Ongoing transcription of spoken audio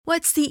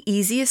What's the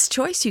easiest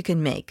choice you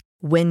can make?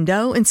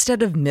 Window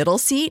instead of middle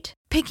seat?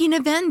 Picking a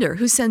vendor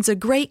who sends a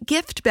great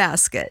gift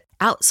basket?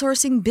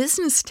 Outsourcing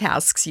business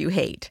tasks you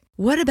hate?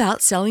 What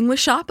about selling with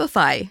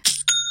Shopify?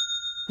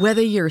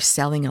 Whether you're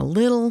selling a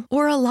little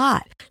or a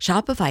lot,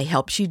 Shopify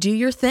helps you do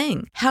your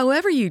thing,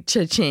 however you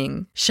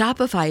cha-ching.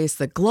 Shopify is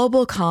the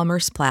global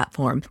commerce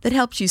platform that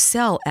helps you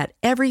sell at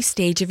every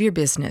stage of your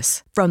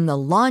business. From the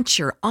launch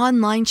your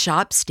online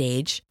shop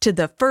stage to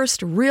the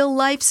first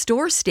real-life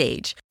store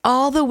stage,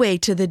 all the way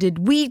to the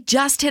did we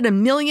just hit a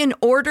million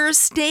orders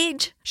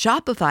stage.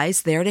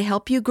 Shopify's there to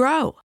help you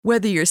grow.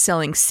 Whether you're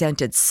selling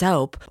scented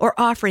soap or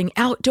offering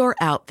outdoor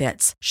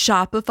outfits,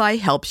 Shopify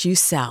helps you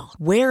sell.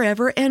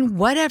 Wherever and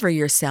whatever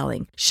you're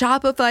selling,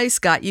 Shopify's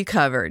got you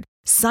covered.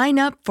 Sign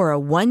up for a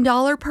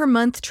 $1 per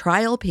month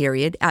trial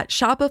period at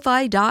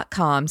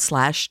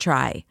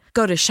shopify.com/try.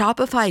 Go to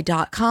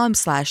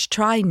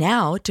shopify.com/try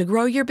now to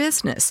grow your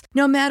business,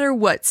 no matter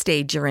what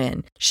stage you're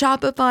in.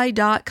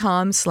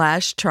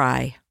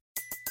 Shopify.com/try.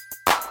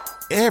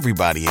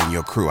 Everybody in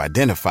your crew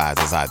identifies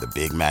as either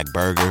Big Mac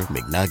Burger,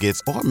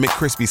 McNuggets, or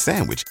McCrispy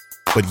Sandwich.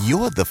 But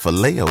you're the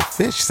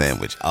Filet-O-Fish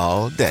Sandwich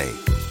all day.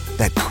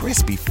 That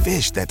crispy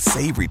fish, that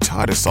savory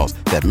tartar sauce,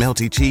 that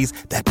melty cheese,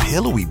 that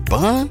pillowy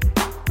bun.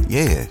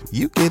 Yeah,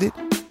 you get it.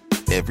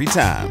 Every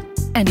time.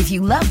 And if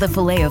you love the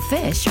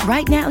Filet-O-Fish,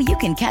 right now you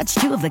can catch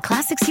two of the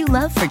classics you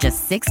love for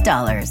just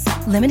 $6.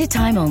 Limited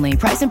time only.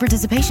 Price and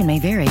participation may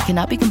vary.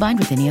 Cannot be combined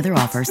with any other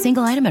offer.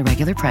 Single item at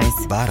regular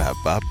price.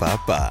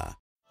 Ba-da-ba-ba-ba.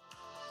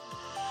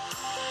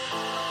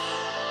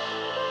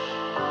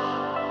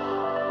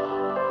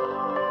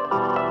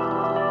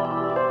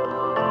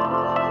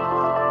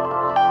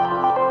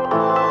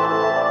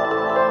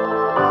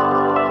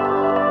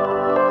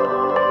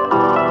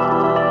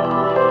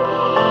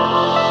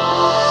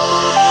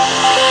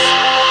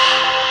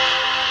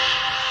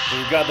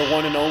 Got the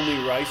one and only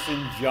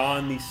Ryson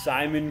John, the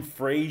Simon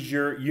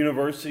Fraser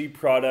University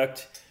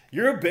product.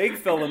 You're a big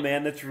fella,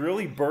 man, that's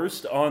really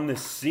burst on the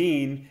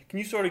scene. Can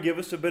you sort of give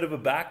us a bit of a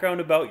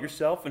background about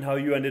yourself and how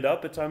you ended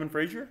up at Simon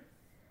Fraser?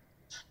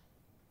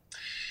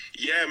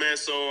 Yeah, man.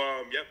 So,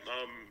 I'm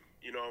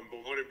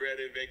born and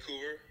bred in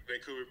Vancouver,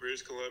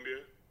 British Columbia.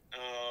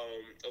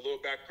 A little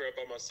background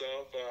about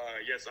myself.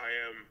 Yes, I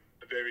am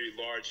a very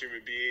large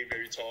human being,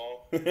 very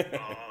tall.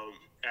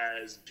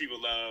 As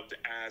people love to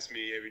ask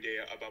me every day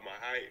about my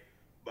height,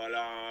 but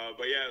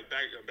yeah,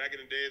 back in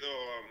the day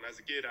though, as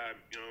a kid, I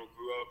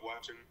grew up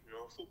watching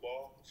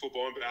football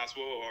and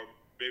basketball, or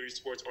very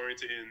sports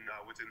oriented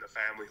within the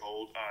family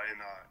hold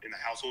in the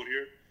household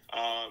here.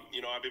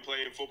 I've been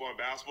playing football and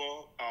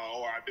basketball,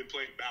 or I've been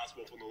playing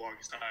basketball for the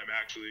longest time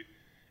actually,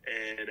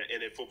 and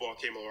then football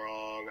came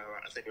along.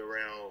 I think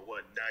around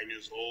 9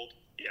 years old.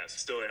 Yeah,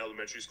 still in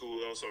elementary school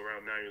though, so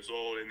around 9 years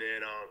old, and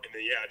then I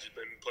just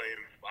been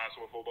playing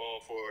basketball, football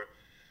for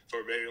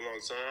a very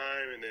long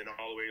time, and then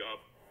all the way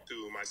up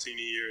to my senior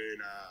year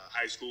in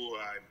high school.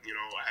 I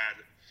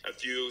had a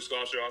few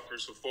scholarship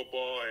offers for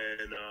football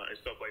and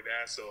stuff like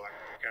that, so I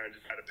kind of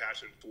just had a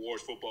passion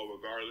towards football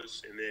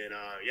regardless. And then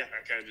I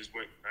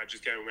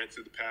just kind of went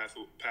through the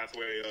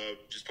pathway of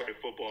just playing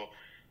football,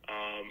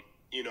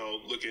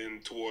 looking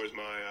towards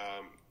my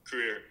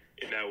career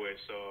in that way.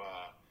 So,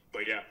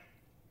 but yeah.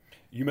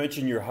 You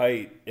mentioned your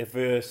height. If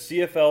a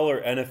CFL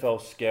or NFL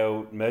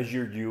scout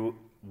measured you,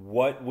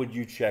 what would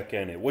you check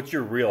in at? What's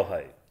your real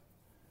height?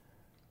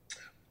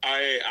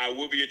 I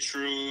would be a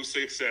true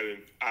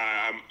 6'7".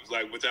 I'm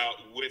like with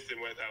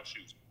and without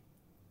shoes.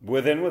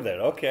 With and with it.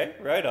 Okay,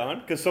 right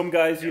on. Because some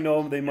guys,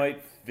 they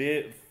might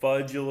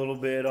fudge a little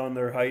bit on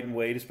their height and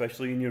weight,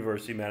 especially in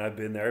university. Man, I've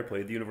been there. I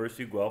played at the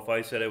University of Guelph.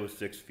 I said I was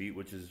 6 feet,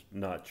 which is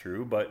not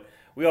true, but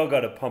we all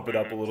got to pump it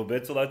up a little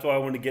bit. So that's why I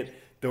want to get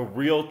the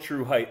real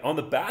true height. On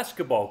the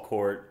basketball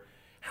court,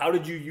 how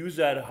did you use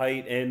that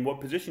height and what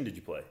position did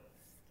you play?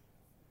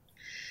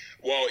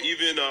 Well,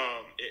 even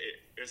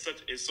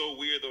it's so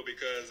weird though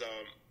because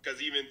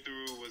even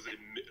through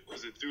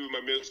through my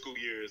middle school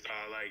years,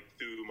 like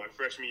through my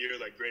freshman year,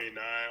 like grade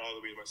 9, all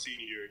the way to my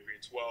senior year,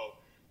 grade 12,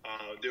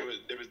 there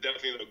was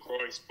definitely a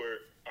growing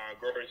spurt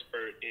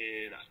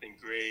in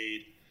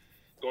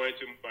going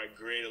to my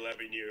grade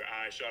 11 year.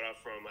 I shot up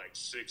from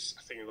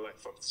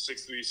from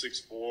 6'3",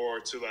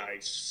 6'4" to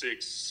like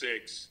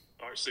 6'6"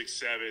 or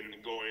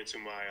 6'7" going into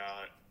my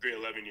grade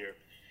 11 year.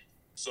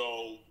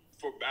 So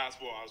for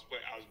basketball, I was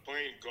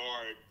playing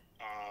guard.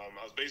 I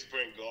was basically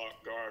playing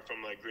guard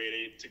from like grade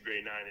 8 to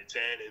grade 9 and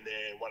 10, and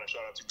then when I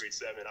shot up to grade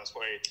 7, I was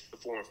playing the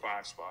 4 and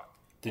 5 spot.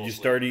 Did you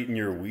start eating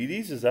your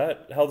Wheaties? Is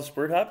that how the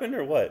spurt happened,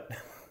 or what?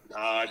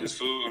 Nah, just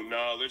food.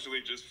 No,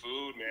 literally just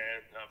food,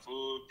 man.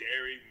 Food,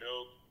 dairy,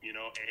 milk,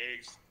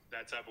 eggs,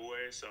 that type of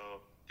way.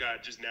 So,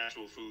 just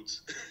natural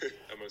foods,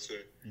 I must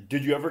say.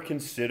 Did you ever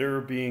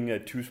consider being a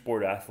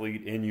two-sport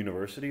athlete in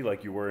university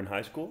like you were in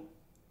high school?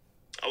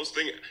 I was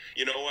thinking,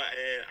 and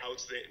I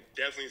was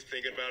definitely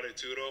thinking about it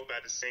too, though. But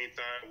at the same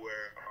time,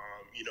 where,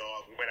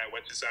 when I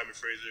went to Simon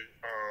Fraser,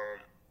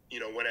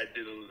 when I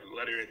did a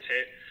letter of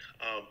intent,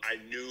 I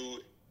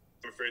knew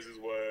Simon Fraser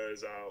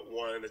was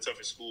one of the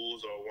toughest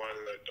schools, or one of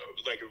the,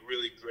 like a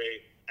really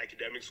great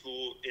academic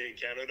school in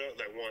Canada.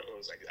 Like one it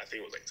was like I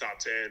think it was like top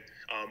 10.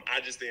 I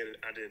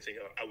didn't think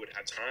I would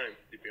have time,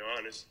 to be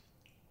honest.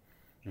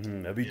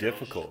 That'd be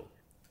difficult.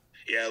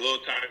 Yeah, a little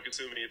time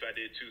consuming if I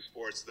did 2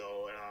 sports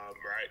though,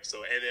 right?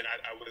 So and then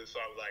I would have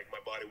thought like my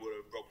body would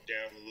have broken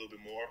down a little bit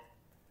more,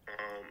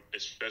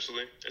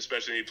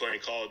 especially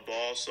playing college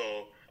ball.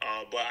 So,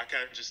 but I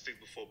kind of just stick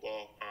to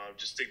football,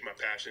 just stick to my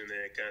passion,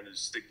 and kind of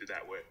just stick to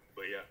that way.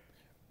 But yeah.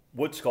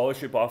 What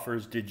scholarship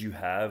offers did you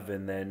have,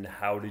 and then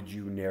how did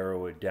you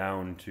narrow it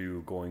down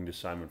to going to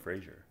Simon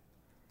Fraser?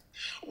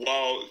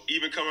 Well,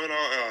 even coming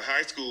out of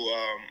high school,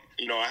 I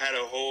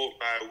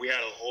had we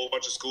had a whole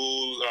bunch of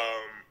schools,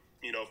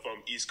 from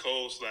East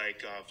Coast,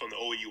 like from the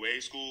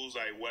OUA schools,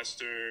 like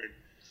Western,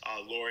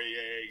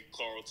 Laurier,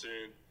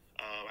 Carleton.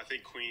 I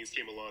think Queens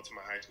came along to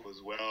my high school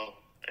as well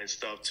and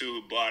stuff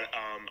too. But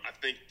I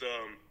think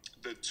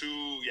the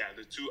two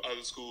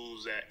other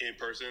schools that in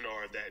person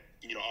or that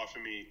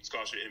offered me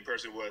scholarship in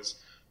person was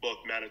both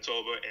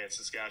Manitoba and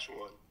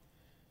Saskatchewan,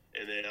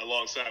 and then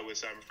alongside with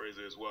Simon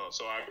Fraser as well.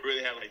 So I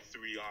really had like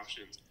 3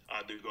 options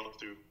to go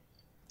through.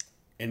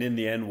 And in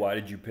the end, why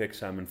did you pick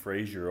Simon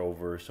Fraser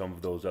over some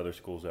of those other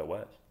schools out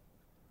west?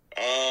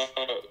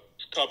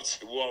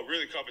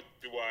 Really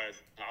competition-wise,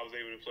 I was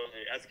able to play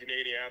as a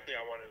Canadian athlete.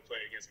 I wanted to play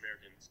against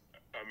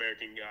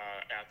American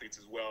athletes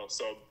as well.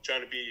 So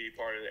trying to be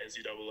part of the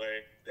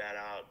NCAA that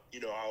I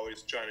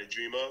always trying to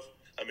dream of.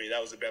 I mean,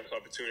 that was the best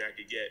opportunity I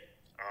could get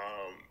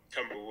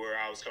coming where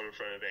I was coming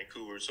from in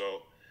Vancouver.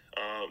 So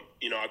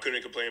I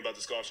couldn't complain about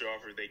the scholarship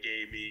offer they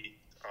gave me.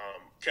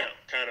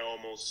 Kind of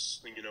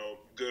almost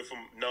good for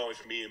not only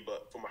for me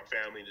but for my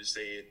family to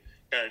stay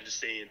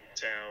in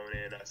town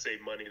and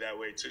save money that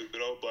way too.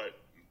 But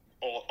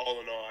all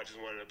in all, I just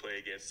wanted to play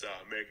against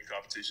American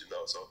competition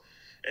though. So.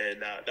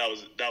 And that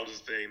was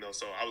the thing, though.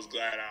 So I was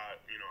glad I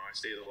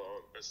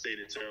stayed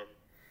in town.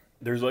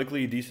 There's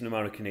likely a decent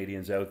amount of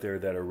Canadians out there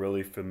that are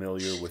really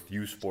familiar with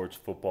U Sports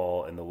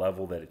football and the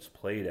level that it's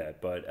played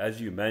at. But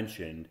as you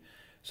mentioned,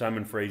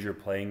 Simon Fraser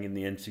playing in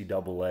the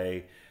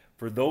NCAA.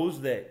 For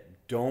those that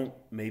don't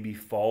maybe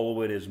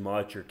follow it as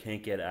much or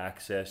can't get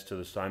access to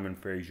the Simon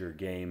Fraser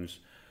games,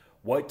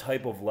 what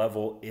type of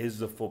level is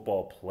the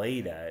football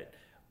played at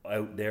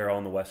out there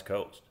on the West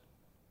Coast?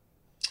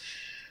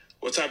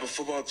 What type of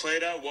football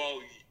played out?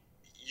 Well,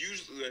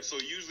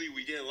 usually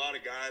we get a lot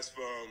of guys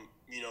from,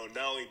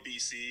 not only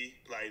BC,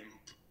 like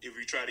if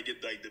we try to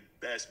get like the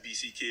best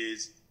BC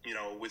kids,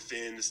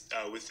 within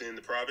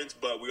the province,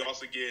 but we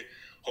also get a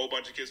whole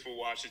bunch of kids from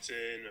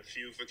Washington, a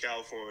few for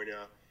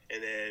California,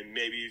 and then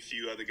maybe a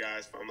few other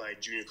guys from like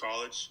junior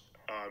college,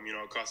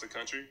 across the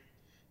country.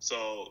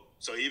 So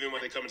even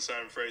when they come to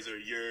Simon Fraser,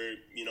 you're,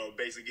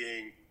 basically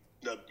getting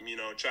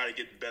try to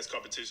get the best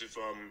competition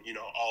from,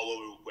 all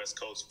over the West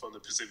Coast, from the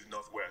Pacific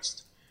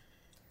Northwest,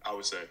 I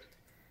would say.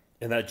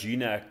 And that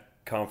GNAC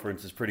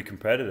conference is pretty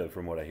competitive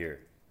from what I hear.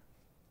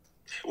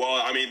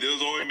 Well, I mean,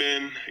 there's only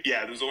been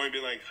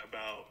like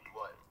about,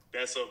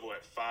 best of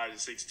 5 to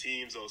 6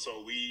 teams, though.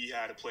 So we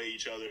had to play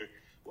each other,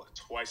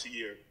 twice a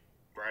year,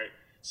 right?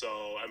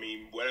 So, I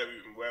mean,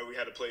 wherever we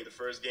had to play the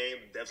first game,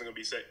 definitely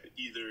going to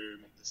be either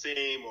the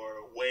same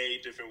or way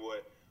different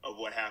of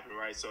what happened,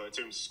 right? So in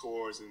terms of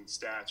scores and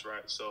stats,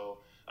 right? So,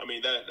 I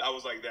mean, I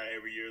was like that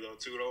every year, though,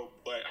 too, though.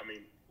 But, I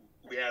mean,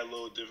 we had a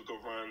little difficult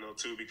run, though,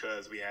 too,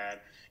 because we had,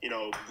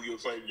 we were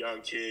playing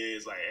young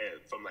kids,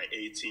 from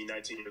 18,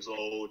 19 years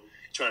old,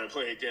 trying to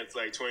play against,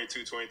 22,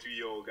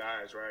 23-year-old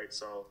guys, right?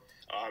 So,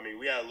 I mean,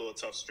 we had a little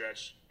tough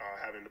stretch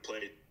having to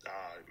play,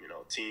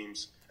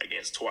 teams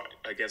against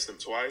them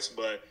twice.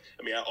 But,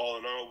 I mean, all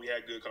in all, we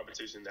had good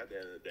competition at the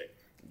end of the day.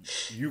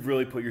 You've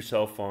really put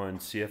yourself on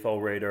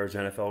CFL radars,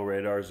 NFL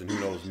radars, and who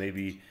knows,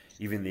 maybe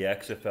even the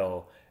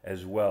XFL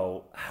as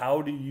well.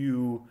 How do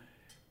you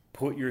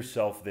put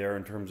yourself there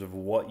in terms of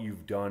what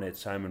you've done at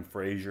Simon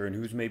Fraser and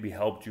who's maybe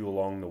helped you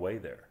along the way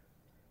there?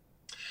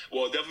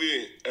 Well,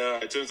 definitely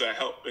in terms of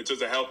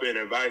help and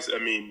advice, I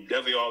mean,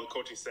 definitely all the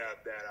coaching staff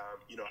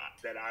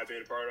that I've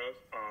been a part of.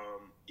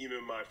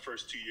 Even my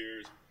first 2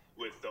 years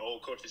with the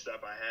old coaching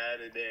staff I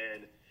had, and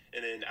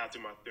then after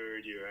my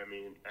third year, I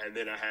mean, and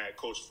then I had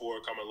Coach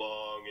Ford come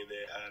along, and then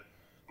had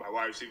my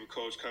wide receiver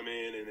coach come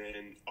in, and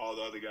then all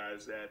the other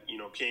guys that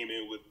came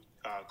in with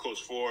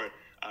Coach Ford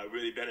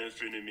really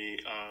benefited me.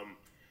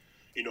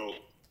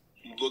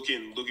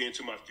 Looking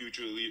into my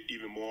future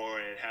even more,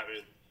 and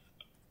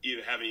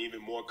having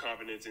even more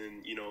confidence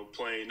in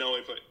playing, not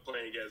only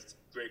playing against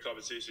great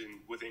competition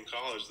within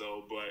college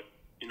though, but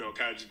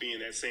kind of just being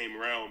in that same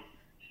realm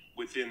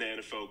within the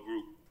NFL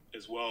group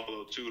as well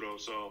though too though.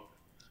 So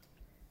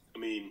I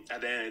mean,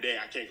 at the end of the day,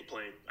 I can't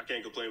complain. I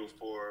can't complain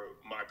for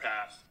my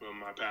path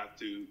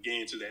to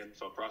get into the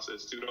NFL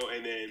process too though.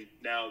 And then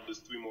now there's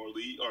 2 more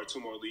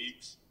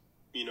leagues,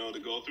 to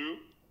go through.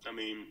 I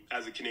mean,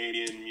 as a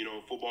Canadian,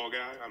 football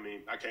guy, I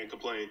mean, I can't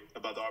complain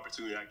about the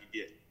opportunity I could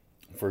get.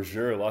 For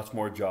sure, lots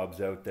more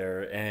jobs out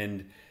there.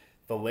 And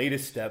the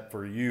latest step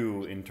for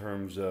you in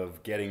terms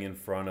of getting in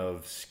front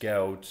of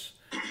scouts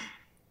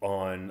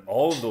on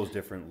all of those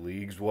different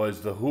leagues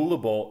was the Hula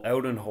Bowl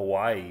out in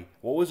Hawaii.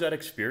 What was that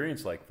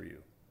experience like for you?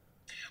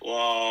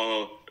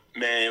 Well,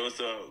 man, it was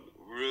a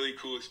really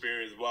cool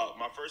experience. Well,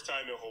 my first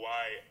time in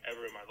Hawaii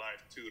ever in my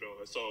life too,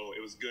 though. So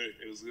it was good.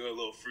 It was a good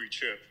little free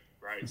trip,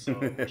 right? So,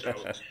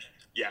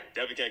 yeah,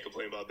 definitely can't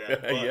complain about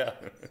that. But, Yeah.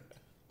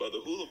 but the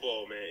Hula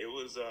Bowl, man, it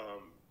was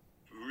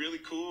really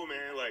cool,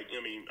 man. Like,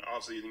 I mean,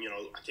 obviously,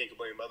 I can't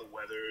complain about the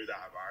weather, the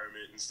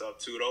environment, and stuff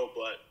too, though.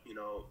 But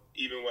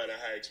even when I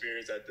had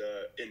experience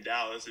in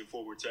Dallas, in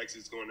Fort Worth,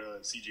 Texas, going to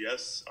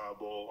CGS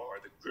Bowl or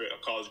the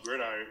College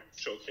Gridiron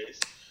Showcase,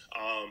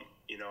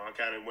 I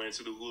kind of went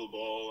to the Hula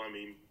Bowl. I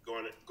mean,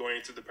 going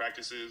into the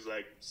practices,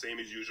 like same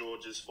as usual,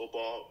 just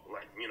football.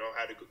 Like,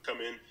 had to come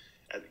in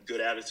at a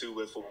good attitude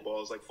with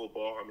football. It's like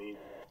football. I mean,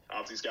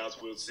 obviously scouts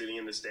were sitting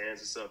in the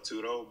stands and stuff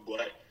too, though.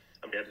 But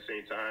I mean, at the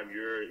same time,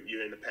 you're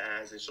in the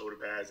pads and shoulder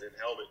pads and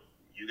helmet.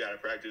 You got to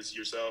practice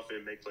yourself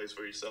and make plays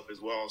for yourself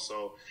as well.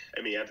 So,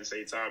 I mean, at the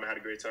same time, I had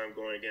a great time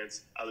going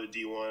against other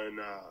D1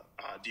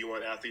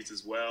 athletes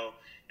as well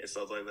and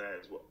stuff like that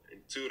as well.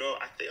 And too, though,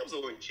 I think I was the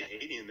only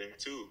Canadian there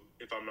too,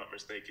 if I'm not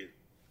mistaken.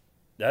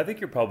 I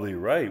think you're probably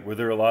right. Were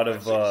there a lot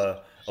of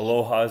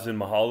alohas and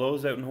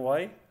mahalos out in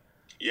Hawaii?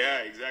 Yeah,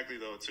 exactly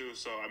though too.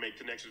 So I made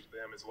connections with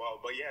them as well.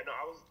 But yeah, no,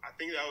 I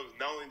think that was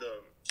not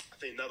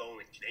the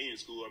only Canadian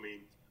school. I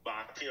mean, but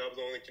I think I was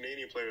the only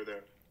Canadian player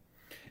there.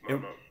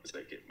 I'm not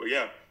mistaken. But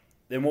yeah.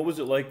 And what was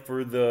it like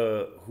for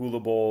the Hula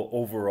Bowl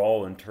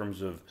overall in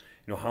terms of,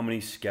 how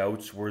many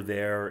scouts were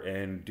there,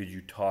 and did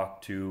you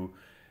talk to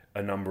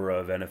a number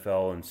of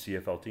NFL and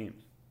CFL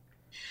teams?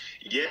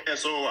 Yeah,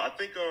 so I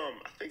think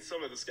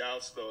some of the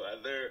scouts though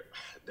there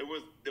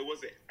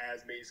wasn't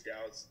as many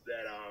scouts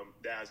that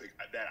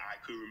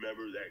I could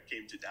remember that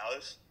came to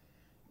Dallas,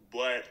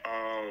 but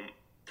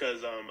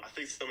because I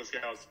think some of the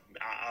scouts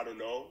I don't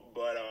know,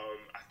 but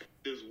I think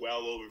there's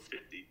well over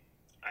 50.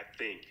 I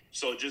think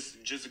so.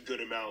 Just a good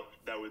amount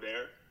that were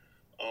there.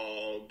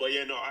 But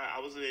yeah, no, I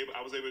was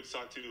able to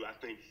talk to I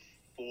think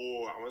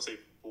four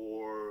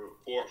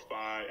or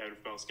five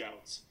NFL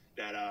scouts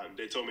that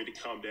they told me to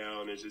come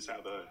down and just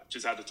have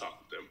to talk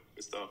with them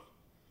and stuff.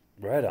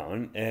 Right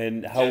on.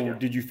 And how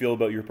did you feel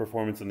about your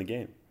performance in the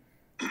game?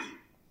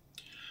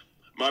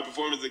 My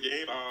performance in the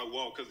game,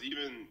 well, because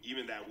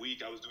even that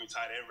week I was doing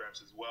tight end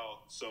reps as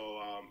well. So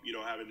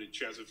having to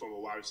transfer from a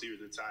wide receiver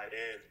to tight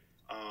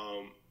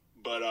end.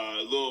 But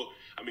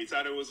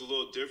tight end was a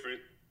little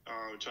different.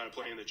 Trying to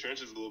play in the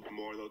trenches a little bit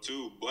more though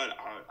too. But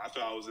I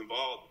felt I was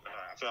involved.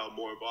 I felt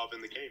more involved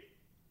in the game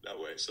that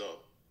way. So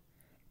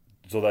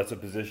that's a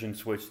position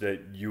switch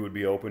that you would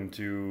be open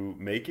to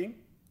making?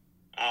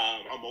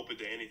 I'm open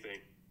to anything.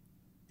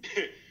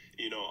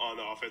 On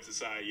the offensive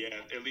side, yeah.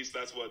 At least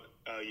that's what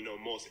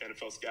most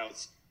NFL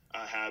scouts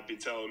have been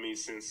telling me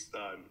since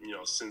the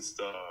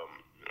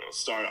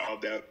start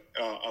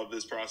of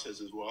this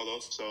process as well. Though,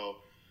 so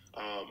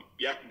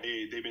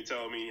they've been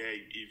telling me,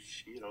 hey,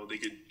 if they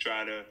could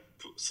try to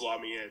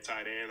slot me at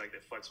tight end, like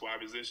that flex wide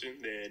position,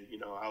 then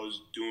I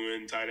was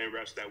doing tight end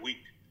reps that week.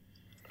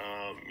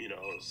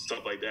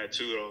 Stuff like that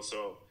too, though.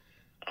 So,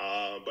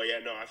 but yeah,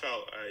 no, I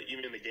felt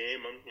even in the game,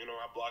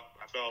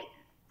 I felt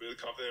really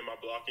confident in my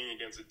blocking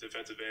against the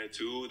defensive end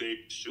too.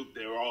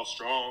 They were all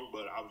strong,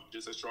 but I was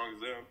just as strong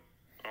as them,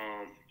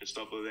 and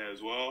stuff like that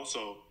as well.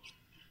 So,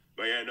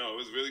 but yeah, no, it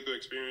was a really good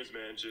experience,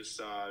 man.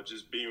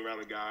 Just being around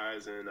the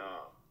guys and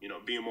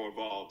being more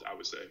involved, I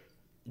would say.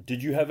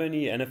 Did you have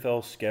any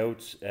NFL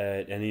scouts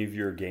at any of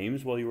your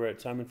games while you were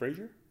at Simon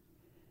Fraser?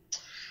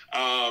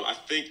 I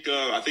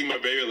think my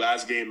very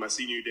last game, my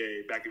senior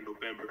day back in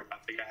November, I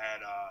think I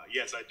had,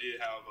 I did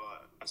have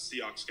a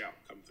Seahawks scout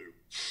come through.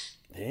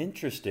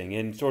 Interesting.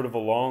 And sort of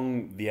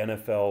along the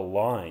NFL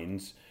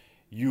lines,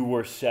 you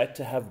were set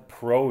to have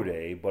pro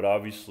day, but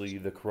obviously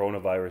the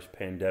coronavirus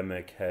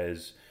pandemic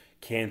has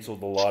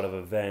canceled a lot of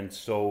events.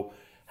 So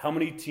how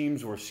many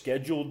teams were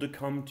scheduled to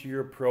come to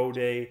your pro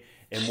day,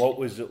 and what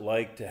was it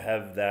like to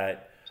have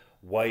that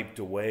wiped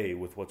away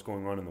with what's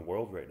going on in the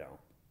world right now?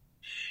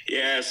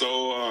 Yeah,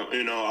 so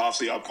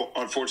obviously,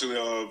 unfortunately,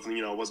 of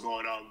what's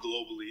going on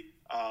globally,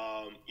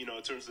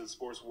 in terms of the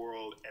sports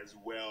world as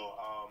well.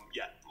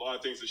 A lot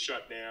of things are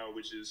shut down,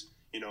 which is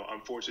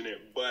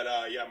unfortunate. But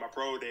my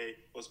pro day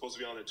was supposed to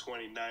be on the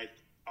 29th.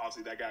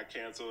 Obviously, that got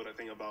canceled. I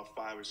think about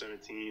 5 or 7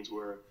 teams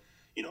were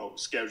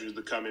scheduled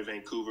to come in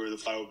Vancouver, the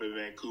fly over in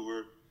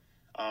Vancouver,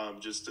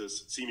 just to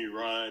see me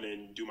run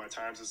and do my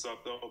times and stuff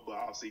though. But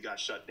obviously, got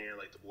shut down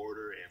like the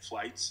border and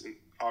flights,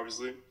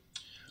 obviously.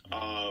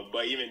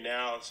 But even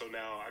now,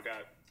 I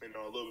got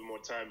a little bit more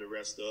time to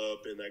rest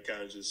up and I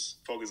kind of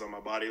just focus on my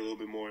body a little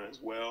bit more as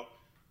well.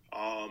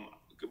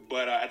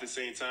 But at the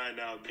same time,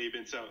 now they've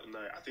been telling,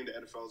 I think the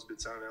NFL's been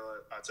telling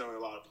a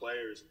lot of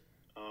players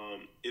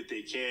if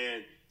they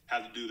can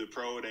have to do the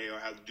pro day or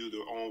have to do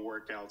their own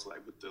workouts,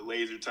 like with the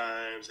laser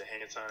times, the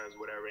hand times,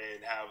 whatever,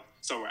 and have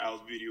somewhere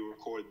else video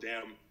record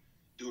them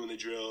doing the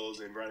drills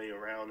and running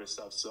around and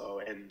stuff. So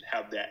and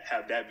have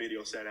that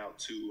video sent out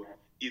to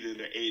either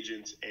the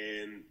agents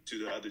and to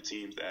the other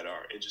teams that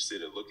are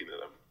interested in looking at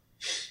them.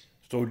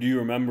 So do you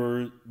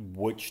remember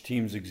which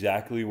teams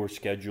exactly were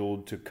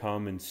scheduled to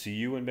come and see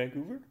you in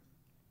Vancouver?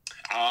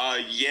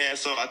 Yeah,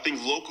 so I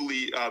think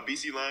locally,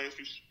 BC Lions,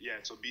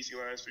 so BC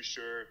Lions for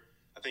sure.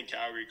 I think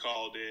Calgary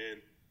called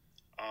in.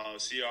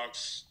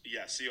 Seahawks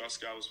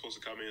guy was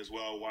supposed to come in as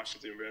well.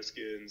 Washington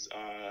Redskins.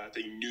 I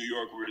think New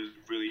York was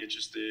really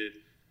interested.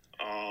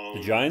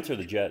 The Giants or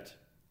the Jets?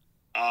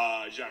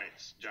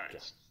 Giants. Yeah.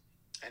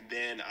 And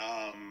then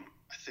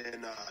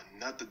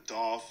not the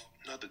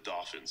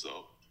Dolphins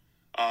though.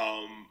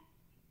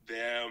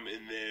 Them,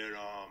 and then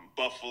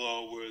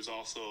Buffalo was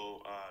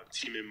also a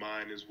team in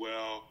mind as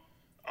well.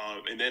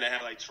 And then I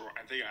had like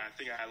I think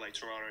I had like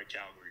Toronto and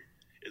Calgary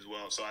as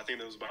well. So I think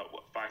there was about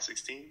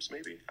 5-6 teams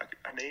maybe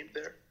I named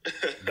there.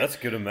 That's a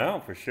good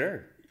amount for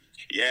sure.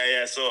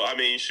 Yeah. So I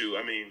mean,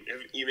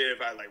 even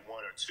if I had like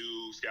 1 or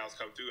 2 scouts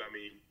come through, I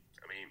mean,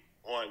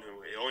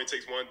 it only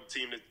takes one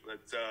team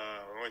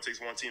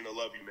to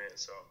love you, man.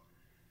 So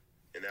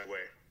in that way.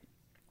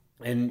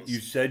 And you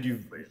said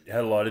you've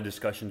had a lot of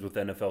discussions with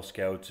NFL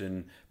scouts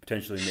and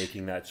potentially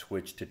making that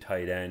switch to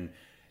tight end.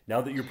 Now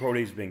that your pro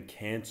day's been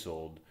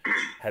canceled,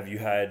 have you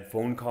had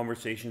phone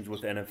conversations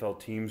with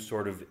NFL teams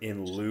sort of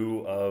in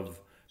lieu of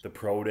the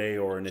pro day,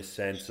 or in a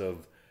sense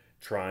of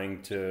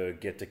trying to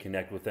get to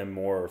connect with them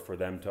more, or for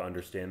them to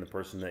understand the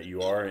person that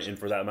you are, and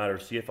for that matter,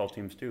 CFL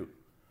teams too?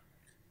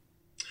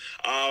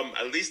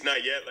 At least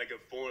not yet. Like a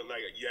phone,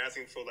 like you're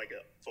asking for like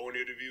a phone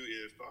interview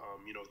if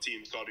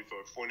teams called you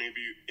for a phone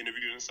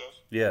interview and stuff.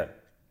 Yeah.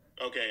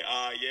 Okay.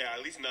 Yeah.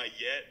 At least not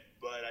yet.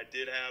 But I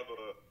did have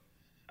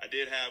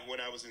when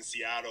I was in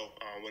Seattle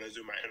when I was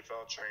doing my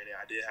NFL training.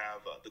 I did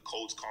have the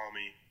Colts call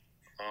me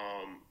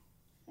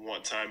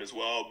one time as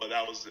well. But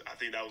I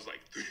think that was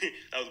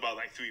about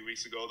like 3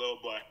 weeks ago though.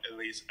 But at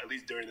least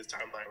during this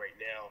timeline right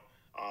now,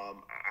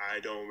 I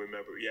don't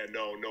remember. Yeah.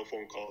 No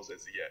phone calls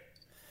as of yet.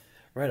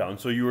 Right on.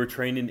 So you were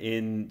training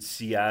in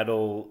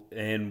Seattle,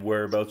 and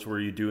whereabouts were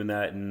you doing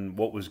that, and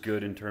what was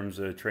good in terms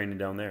of training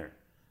down there?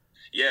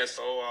 Yeah,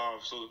 so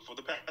for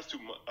the past 2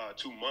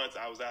 months,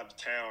 I was out of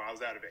town. I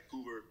was out of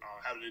Vancouver,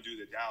 having to do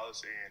the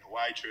Dallas and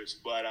Hawaii trips.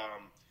 But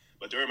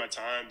during my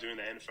time during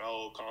the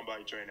NFL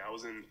combine training, I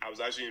was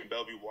actually in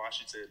Bellevue,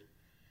 Washington,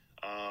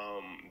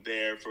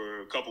 there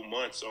for a couple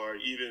months, or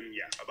even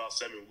about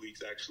 7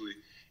 weeks actually.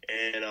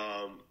 And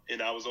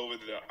I was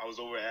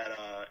over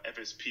at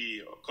FSP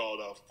called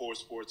Four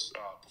Sports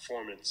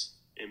Performance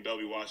in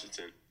Bellevue,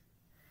 Washington.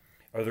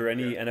 Are there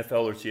any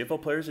NFL or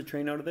CFL players that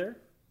train out of there?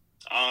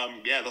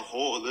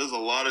 There's a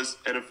lot of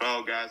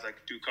NFL guys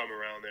that do come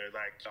around there.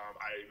 Like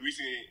I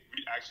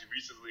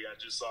recently I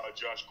just saw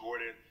Josh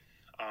Gordon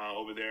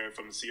over there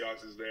from the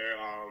Seahawks is there.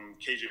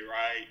 KJ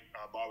Wright,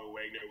 Bobby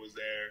Wagner was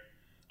there.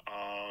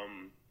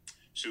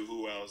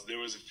 Who else? There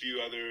was a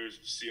few other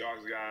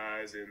Seahawks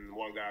guys and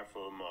one guy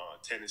from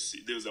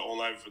Tennessee. There was an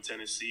online from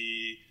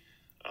Tennessee,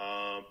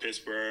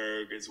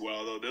 Pittsburgh as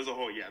well. Though there's a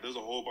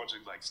whole bunch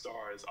of like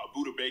stars.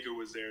 Buda Baker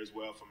was there as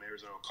well from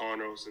Arizona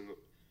Cardinals, and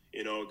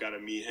got to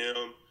meet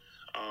him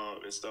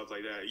and stuff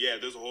like that. Yeah,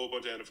 there's a whole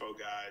bunch of NFL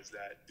guys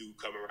that do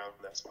come around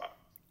from that spot.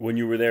 When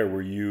you were there,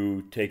 were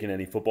you taking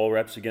any football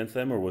reps against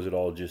them, or was it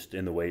all just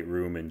in the weight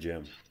room and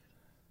gym?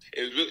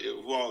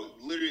 It was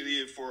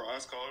literally for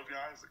us college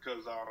guys,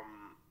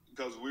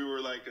 because we were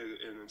like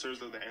in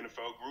terms of the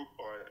NFL group,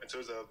 or in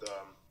terms of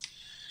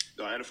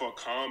the NFL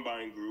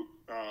Combine group,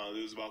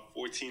 there was about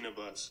 14 of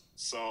us.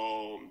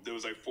 So there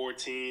was like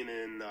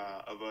 14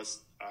 of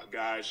us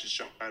guys just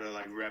trying to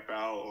like rep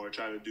out or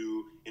trying to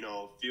do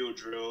field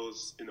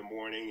drills in the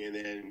morning and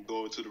then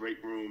go to the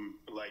weight room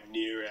like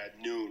near at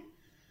noon.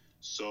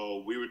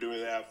 So we were doing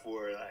that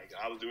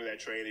I was doing that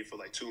training for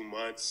like 2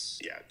 months.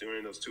 Yeah,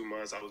 during those 2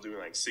 months, I was doing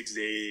like 6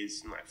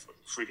 days, like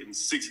freaking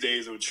 6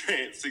 days of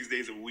 6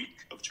 days a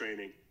week of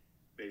training,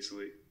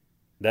 basically.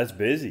 That's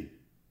busy.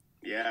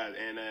 Yeah,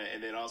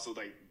 and then also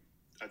like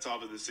on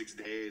top of the 6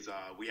 days,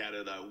 we had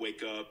to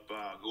wake up,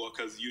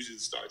 because usually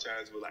the start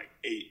times were like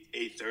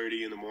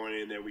 8:30 in the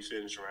morning, and then we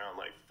finished around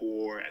like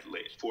 4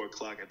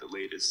 o'clock at the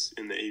latest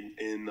in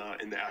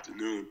the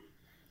afternoon.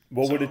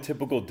 What would a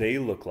typical day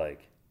look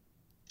like?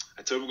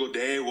 A typical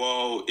day,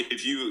 well,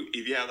 if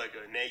you have like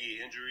a nagging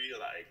injury,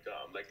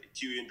 like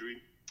acute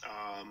injury,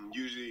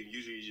 usually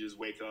you just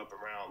wake up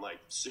around like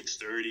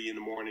 6:30 in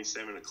the morning,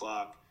 7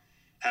 o'clock,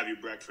 have your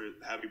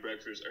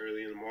breakfast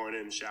early in the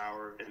morning,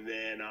 shower, and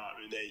then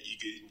you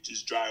could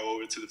just drive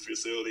over to the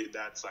facility.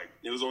 That's like,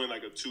 it was only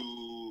like a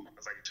 2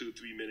 to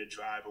 3 minute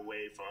drive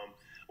away from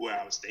where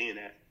I was staying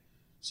at.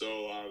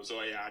 So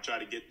I try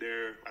to get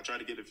there. I try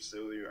to get to the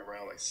facility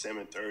around like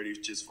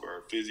 7:30 just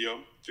for physio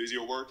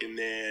work, and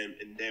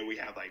then we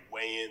have like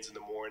weigh-ins in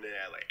the morning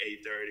at like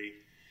 8:30,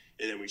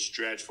 and then we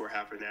stretch for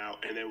half an hour,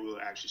 and then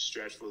we'll actually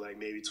stretch for like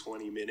maybe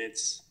 20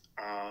 minutes,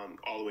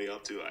 all the way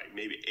up to like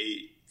maybe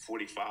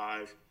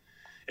 8:45,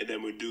 and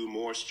then we'll do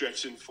more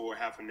stretching for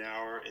half an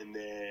hour, and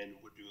then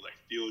we'll do like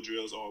field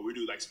drills, or we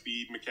do like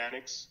speed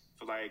mechanics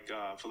for like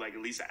at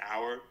least an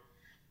hour.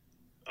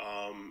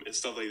 And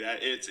stuff like that.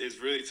 It's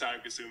really time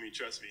consuming.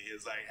 Trust me.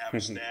 It's like have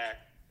a snack.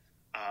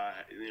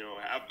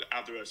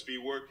 After a speed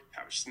work,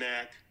 have a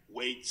snack,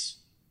 weights,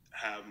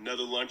 have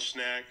another lunch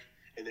snack,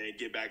 and then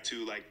get back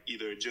to like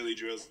either agility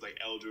drills like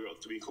L drill or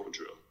 3-cone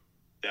drill.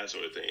 that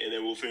sort of thing. And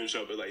then we'll finish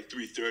up at like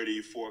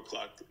 3:30, 4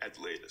 o'clock at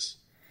the latest.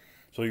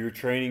 So you're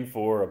training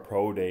for a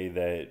pro day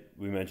that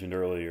we mentioned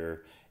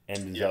earlier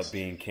ends Yes. up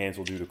being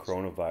canceled due to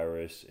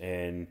coronavirus.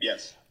 And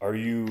Yes. are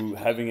you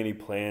having any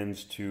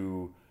plans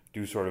to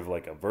do sort of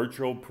like a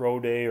virtual pro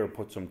day or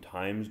put some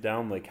times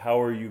down? Like,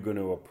 how are you going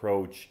to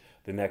approach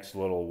the next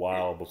little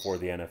while before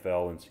the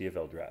NFL and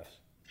CFL drafts?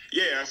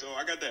 Yeah, so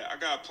I got that. I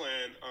got a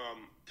plan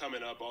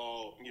coming up,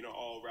 all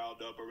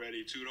riled up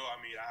already too. Though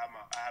I mean,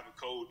 I have a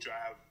coach.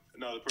 I have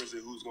another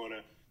person who's going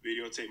to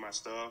videotape my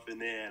stuff,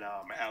 and then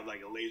I have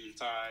like a laser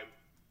time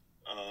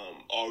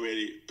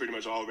pretty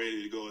much all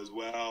ready to go as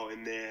well.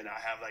 And then I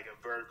have like a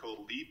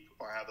vertical leap,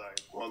 or I have like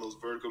one of those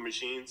vertical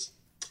machines.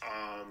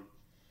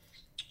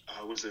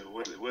 What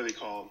are they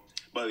called?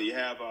 But you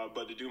have,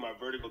 but to do my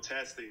vertical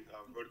testing,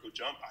 vertical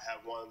jump, I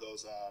have one of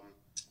those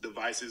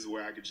devices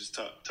where I could just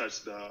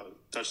touch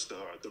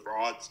the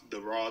rods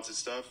and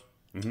stuff,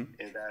 and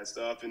that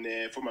stuff. And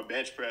then for my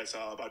bench press,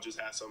 I'll just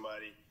have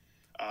somebody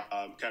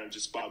kind of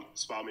just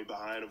spot me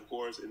behind, of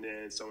course, and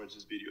then someone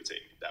just videotape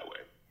me that way.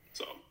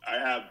 So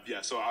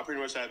so I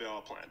pretty much have it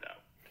all planned out.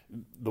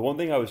 The one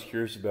thing I was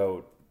curious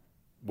about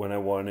when I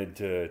wanted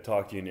to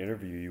talk to you and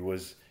interview you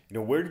was,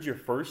 where did your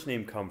first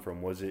name come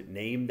from? Was it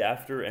named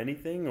after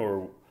anything,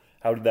 or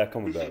how did that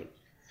come about?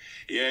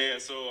 Yeah.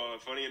 So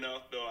funny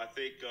enough, though, I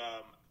think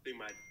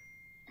my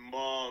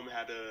mom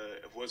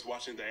was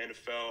watching the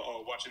NFL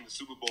or watching the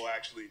Super Bowl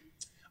actually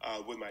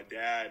with my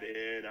dad,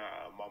 and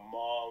my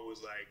mom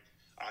was like,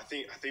 I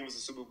think it was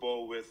the Super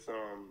Bowl with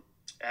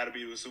had to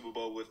be the Super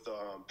Bowl with the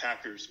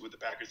Packers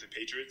and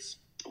Patriots,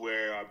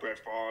 where Brett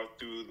Favre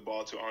threw the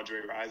ball to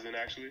Andre Rison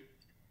actually.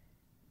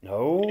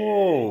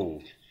 Oh.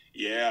 And,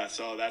 yeah,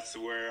 so that's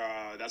where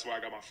I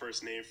got my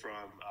first name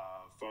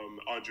from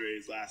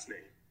Andre's last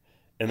name.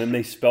 And then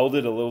they spelled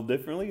it a little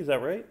differently, is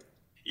that right?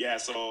 Yeah,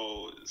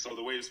 so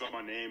the way to spell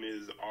my name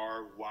is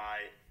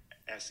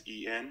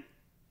Rysen.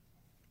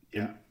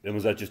 Yeah. And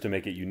was that just to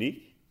make it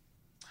unique?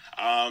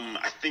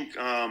 I think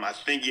my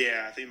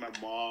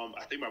mom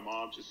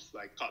just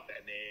like caught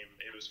that name.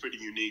 It was pretty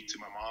unique to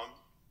my mom.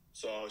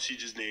 So she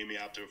just named me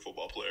after a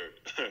football player.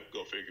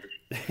 Go figure.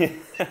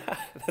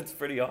 That's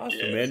pretty awesome,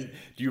 Yes. man.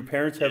 Do your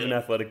parents have an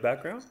athletic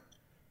background?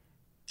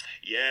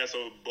 Yeah,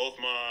 so both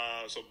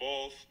my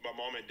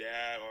mom and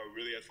dad are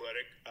really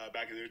athletic.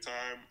 Back in their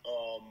time,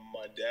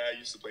 my dad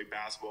used to play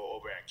basketball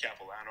over at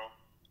Capilano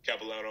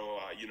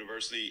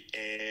University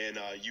and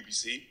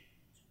UBC.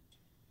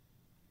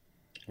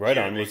 Right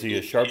Yeah, on. Was he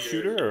a they-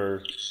 sharpshooter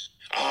or?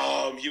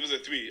 He was a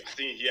three. I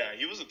think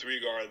he was a 3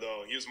 guard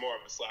though. He was more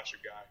of a slasher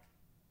guy.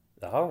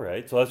 All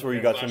right, so that's where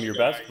you got some of your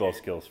Slasher guy, basketball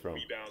yeah. skills from.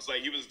 Rebounds.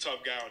 Like he was a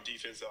tough guy on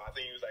defense though. I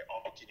think he was like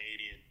all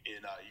Canadian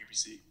in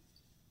UBC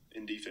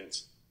in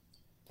defense.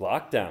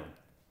 Lockdown.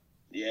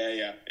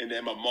 Yeah. And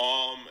then my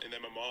mom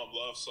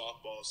loved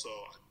softball, so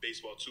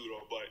baseball too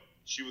though. But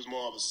she was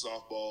more of a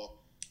softball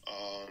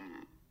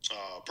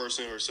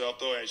person herself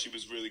though, and she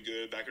was really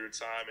good back at her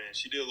time, and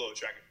she did a little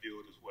track and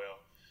field as well.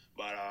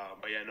 But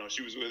yeah, no,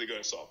 she was really good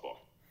at softball.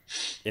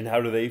 And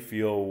how do they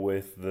feel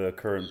with the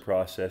current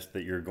process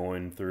that you're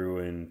going through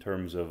in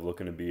terms of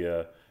looking to be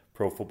a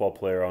pro football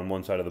player on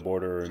one side of the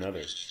border or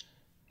another?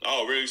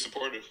 Oh, really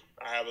supportive.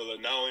 I have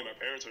not only my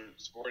parents are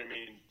supporting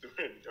me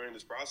during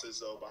this process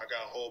though, but I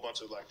got a whole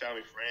bunch of like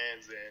family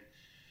friends and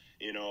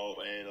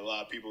and a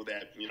lot of people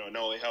that not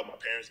only helped my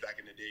parents back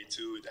in the day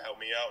too to help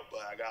me out,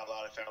 but I got a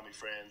lot of family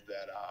friends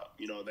that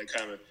they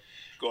kind of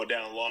go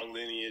down a long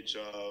lineage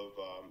of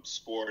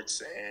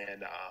sports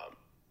and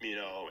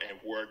and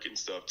work and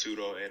stuff too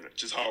though, and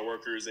just hard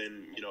workers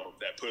and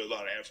that put a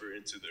lot of effort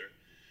into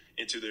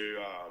their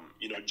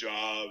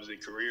jobs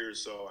and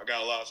careers. So I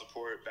got a lot of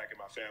support back in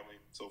my family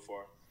so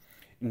far.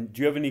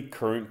 Do you have any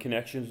current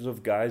connections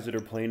of guys that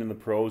are playing in the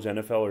pros,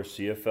 NFL or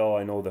CFL?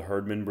 I know the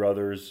Herdman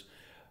brothers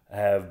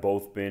have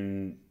both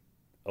been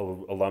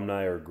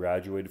alumni or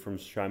graduated from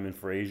Simon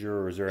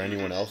Fraser, or is there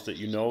anyone else that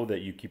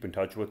that you keep in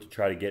touch with to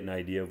try to get an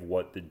idea of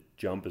what the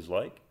jump is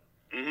like?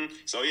 Mm-hmm.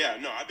 So yeah,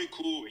 no, I've been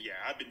cool. Yeah,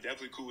 I've been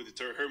definitely cool with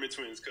the Herman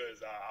twins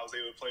because I was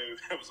able to play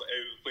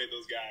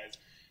those guys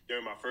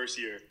during my first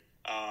year.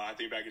 I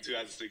think back in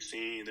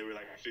 2016, they were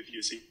like my 5th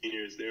year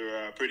seniors. They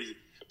were pretty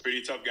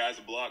tough guys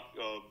to block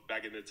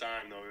back in the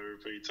time. Though they were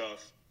pretty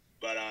tough.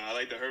 But I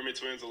like the Herman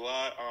twins a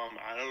lot.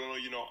 I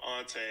don't know,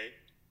 Ante.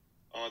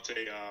 I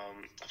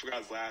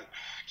forgot his last.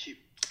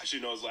 I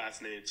should know his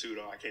last name too,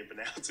 though. I can't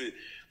pronounce it.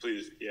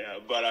 Please, yeah.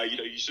 But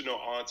you should know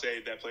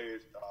Ante that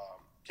played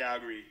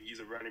Calgary. He's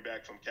a running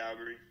back from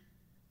Calgary.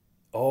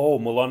 Oh,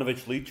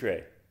 Milanovic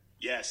Litre.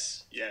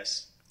 Yes.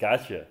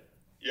 Gotcha.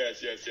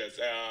 Yes. He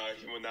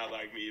would not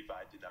like me if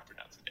I did not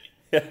pronounce his name.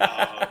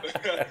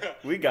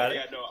 We got it.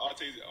 Yeah, no,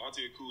 Ante's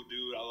a cool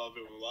dude. I love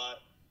him a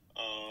lot.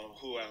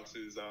 Who else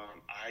is?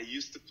 I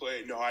used to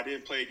play. No, I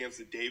didn't play against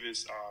the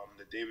Davis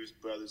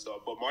brothers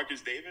though. But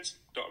Marcus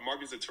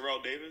and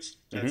Terrell Davis,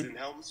 that's in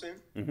Helmsley.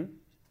 Mm-hmm.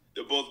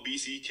 They're both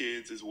BC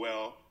kids as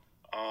well.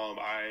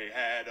 I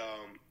had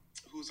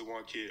who's the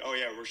one kid? Oh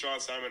yeah, Rashawn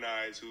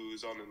Simonides,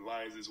 who's on the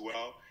Lions as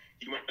well.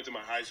 he went to my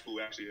high school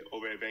actually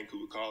over at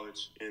Vancouver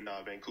College in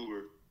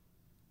Vancouver.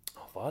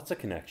 Oh, lots of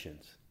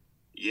connections.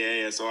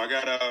 Yeah. So I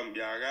got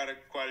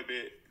quite a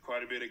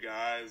bit of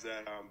guys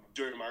that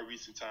during my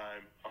recent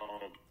time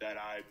that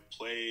I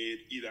played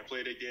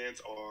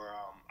against or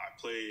I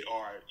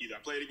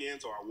played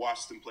against or I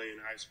watched them play in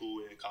high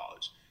school and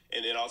college.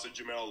 And then also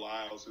Jamel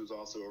Lyles, who's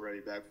also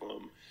already back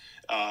from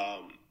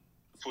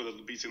for the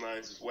BC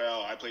Lions as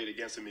well. I played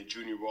against him in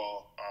junior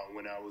ball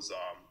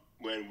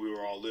when we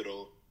were all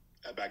little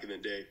back in the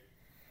day.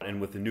 And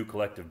with the new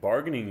collective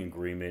bargaining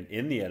agreement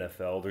in the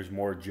NFL, there's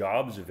more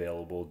jobs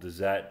available. Does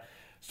that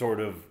sort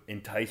of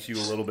entice you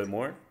a little bit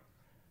more?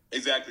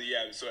 Exactly,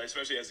 yeah. So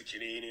especially as a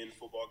Canadian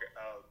football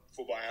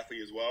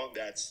athlete as well,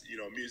 that's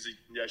music.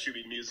 That should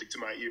be music to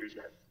my ears,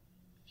 man.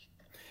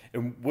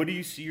 And what do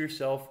you see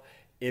yourself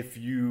if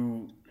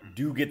you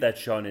do get that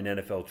shot in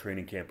NFL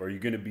training camp? Are you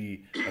going to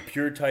be a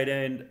pure tight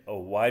end, a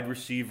wide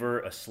receiver,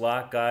 a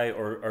slot guy,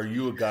 or are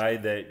you a guy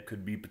that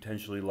could be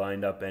potentially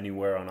lined up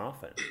anywhere on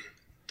offense?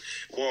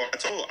 Well, I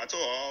told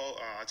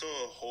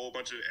a whole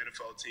bunch of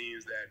NFL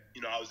teams that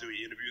I was doing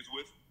interviews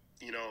with.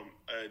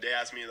 They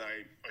asked me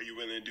like, "Are you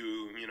willing to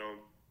do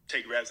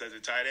take reps as a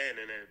tight end?"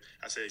 And then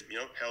I said,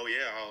 "Hell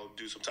yeah, I'll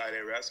do some tight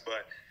end reps."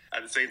 But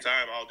at the same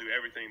time, I'll do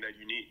everything that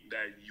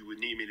you would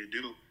need me to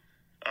do.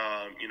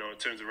 In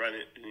terms of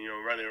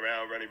running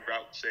around, running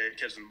routes,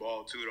 catching the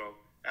ball too, though.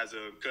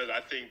 Because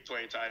I think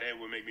playing tight end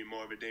would make me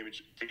more of a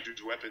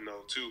dangerous weapon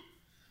though too.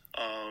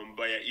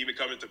 But yeah, even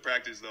coming to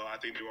practice though, I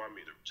think they want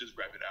me to just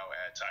rep it out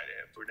at tight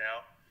end for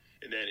now.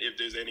 And then if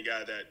there's any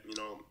guy that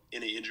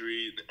any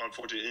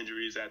unfortunate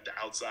injuries at the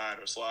outside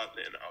or slot,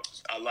 then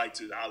I like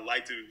to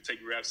take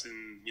reps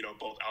in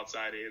both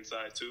outside and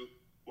inside too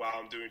while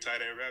I'm doing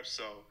tight end reps.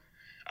 So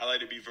I like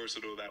to be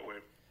versatile that way.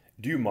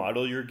 Do you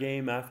model your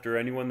game after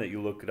anyone that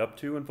you look up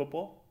to in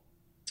football?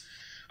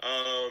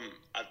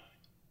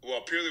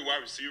 Purely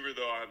wide receiver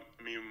though.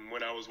 I mean,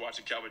 when I was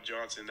watching Calvin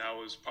Johnson, that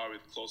was probably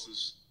the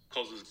closest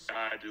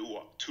guy to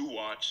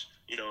watch.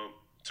 In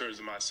terms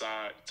of my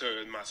size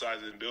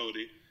and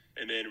ability.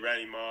 And then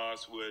Randy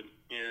Moss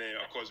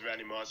of course,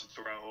 Randy Moss and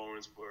Terrell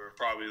Owens were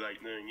probably like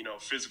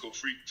physical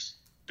freaks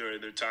during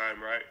their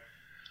time, right?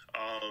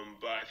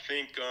 But I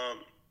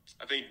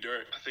think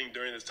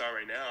during this time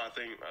right now,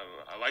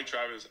 I like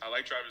Travis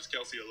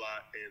Kelce a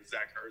lot and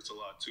Zach Ertz a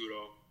lot too,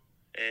 though,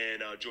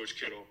 and George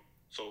Kittle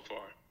so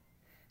far.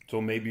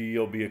 So maybe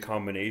you'll be a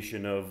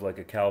combination of like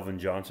a Calvin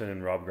Johnson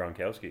and Rob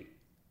Gronkowski.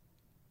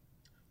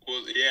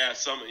 Well, yeah,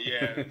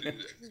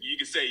 you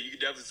can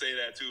definitely say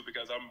that too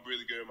because I'm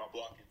really good at my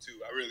blocking too.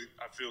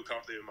 I feel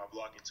confident in my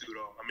blocking too,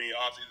 though. I mean,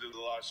 obviously there's a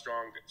lot of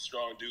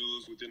strong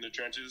dudes within the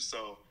trenches,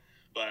 so.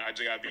 But I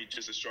just gotta be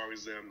just as strong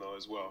as them though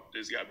as well.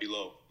 Just gotta be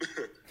low.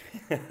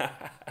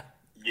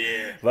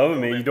 Yeah. Love it,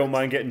 man. You don't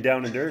mind getting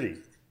down and dirty.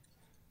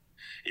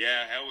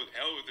 Yeah, hell with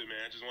it,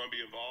 man. I just want to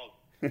be involved.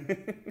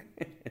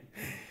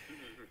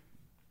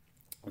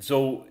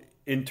 So,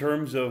 in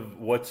terms of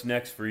what's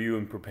next for you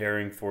in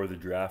preparing for the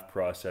draft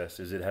process,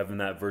 is it having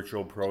that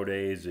virtual pro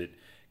day? Is it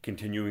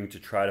continuing to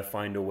try to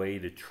find a way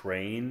to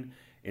train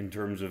in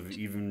terms of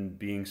even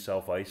being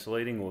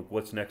self-isolating?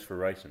 What's next for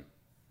Ryson?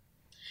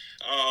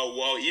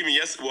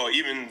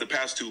 Even the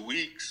past 2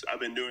 weeks, I've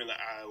been doing the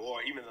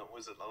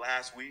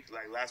last week,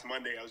 like last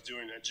Monday, I was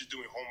just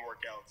doing home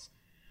workouts,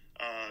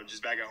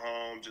 just back at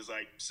home, just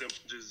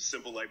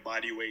simple like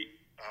body weight,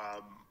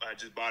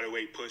 just body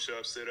weight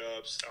push-ups,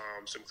 sit-ups,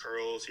 some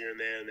curls here and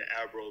there, and the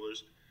ab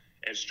rollers,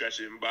 and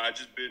stretching. But I've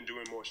just been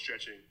doing more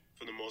stretching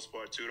for the most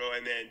part too, though.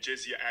 And then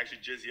just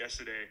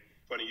yesterday,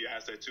 funny you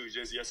asked that too.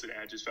 Just yesterday,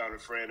 I just found a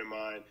friend of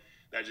mine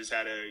that just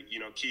had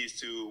keys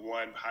to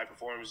one high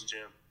performance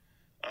gym.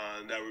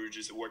 That we were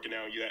just working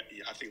out.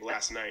 I think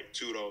last night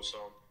too, though.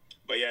 So,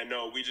 but yeah,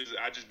 no,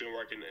 I just been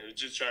working,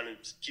 just trying to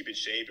keep in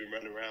shape and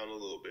run around a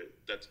little bit.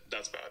 That's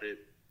about it.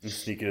 And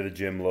sneak into the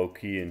gym low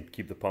key and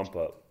keep the pump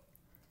up.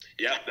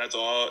 Yeah, that's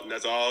all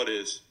it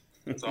is.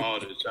 That's all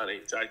it is.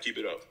 Trying to keep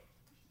it up.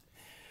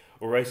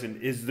 Well,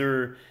 Ryson, is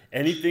there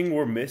anything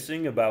we're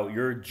missing about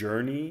your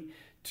journey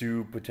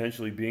to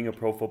potentially being a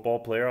pro football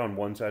player on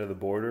one side of the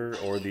border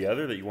or the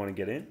other that you want to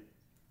get in?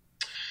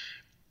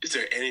 Is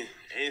there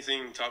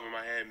anything top of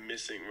my head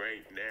missing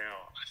right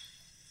now?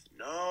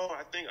 No,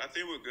 I think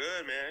we're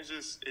good, man. It's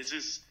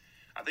just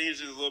I think it's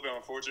just a little bit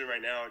unfortunate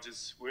right now.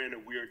 We're in a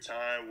weird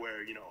time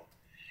where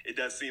it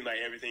does seem like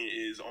everything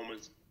is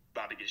almost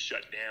about to get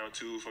shut down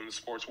too from the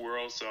sports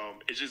world. So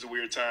it's just a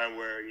weird time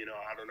where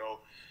I don't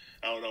know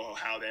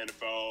how the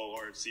NFL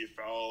or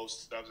CFL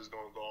stuff is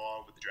going to go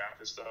on with the draft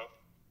and stuff.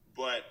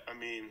 But I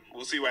mean,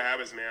 we'll see what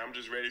happens, man. I'm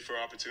just ready for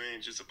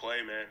opportunity just to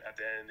play, man. At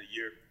the end of the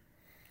year.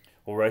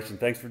 Well, Ryson,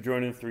 thanks for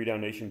joining the 3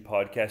 Down Nation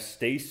podcast.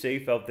 Stay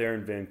safe out there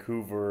in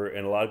Vancouver,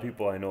 and a lot of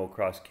people I know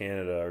across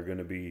Canada are going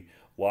to be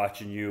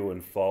watching you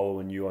and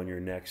following you on your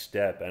next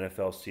step,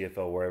 NFL,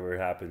 CFL, wherever it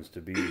happens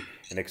to be,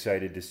 and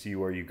excited to see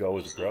where you go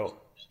as a pro.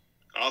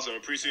 Awesome.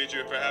 Appreciate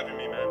you for having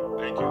me, man.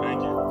 Thank you.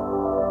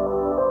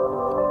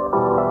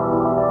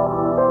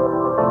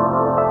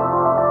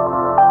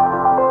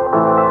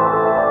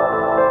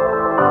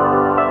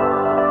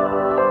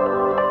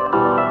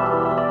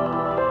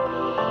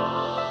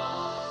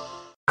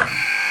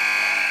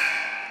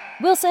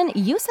 Wilson,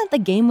 you sent the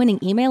game-winning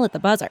email at the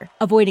buzzer,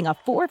 avoiding a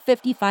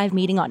 4:55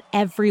 meeting on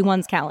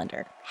everyone's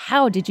calendar.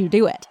 How did you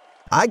do it?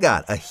 I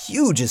got a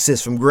huge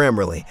assist from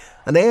Grammarly,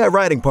 an AI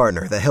writing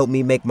partner that helped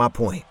me make my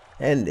point.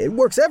 And it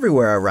works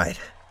everywhere I write.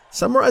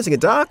 Summarizing a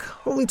doc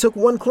only took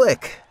one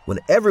click. When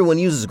everyone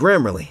uses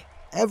Grammarly,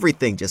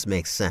 everything just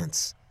makes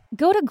sense.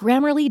 Go to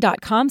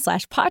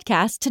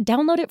Grammarly.com/podcast to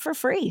download it for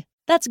free.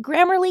 That's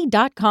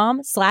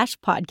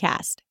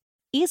Grammarly.com/podcast.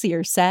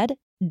 Easier said,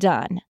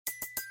 done.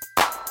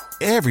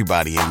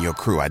 Everybody in your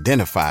crew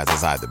identifies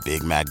as either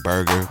Big Mac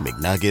Burger,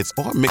 McNuggets,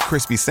 or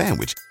McCrispy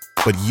Sandwich.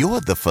 But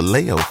you're the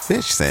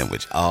Filet-O-Fish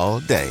Sandwich all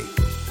day.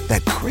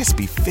 That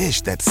crispy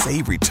fish, that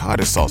savory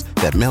tartar sauce,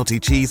 that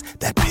melty cheese,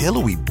 that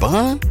pillowy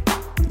bun.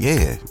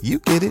 Yeah, you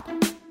get it.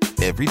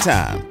 Every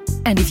time.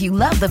 And if you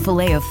love the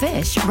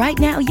Filet-O-Fish, right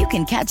now you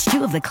can catch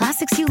two of the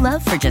classics you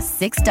love for just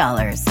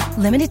 $6.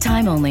 Limited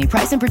time only.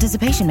 Price and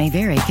participation may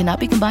vary. Cannot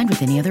be combined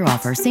with any other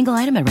offer. Single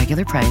item at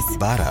regular price.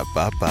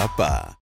 Ba-da-ba-ba-ba.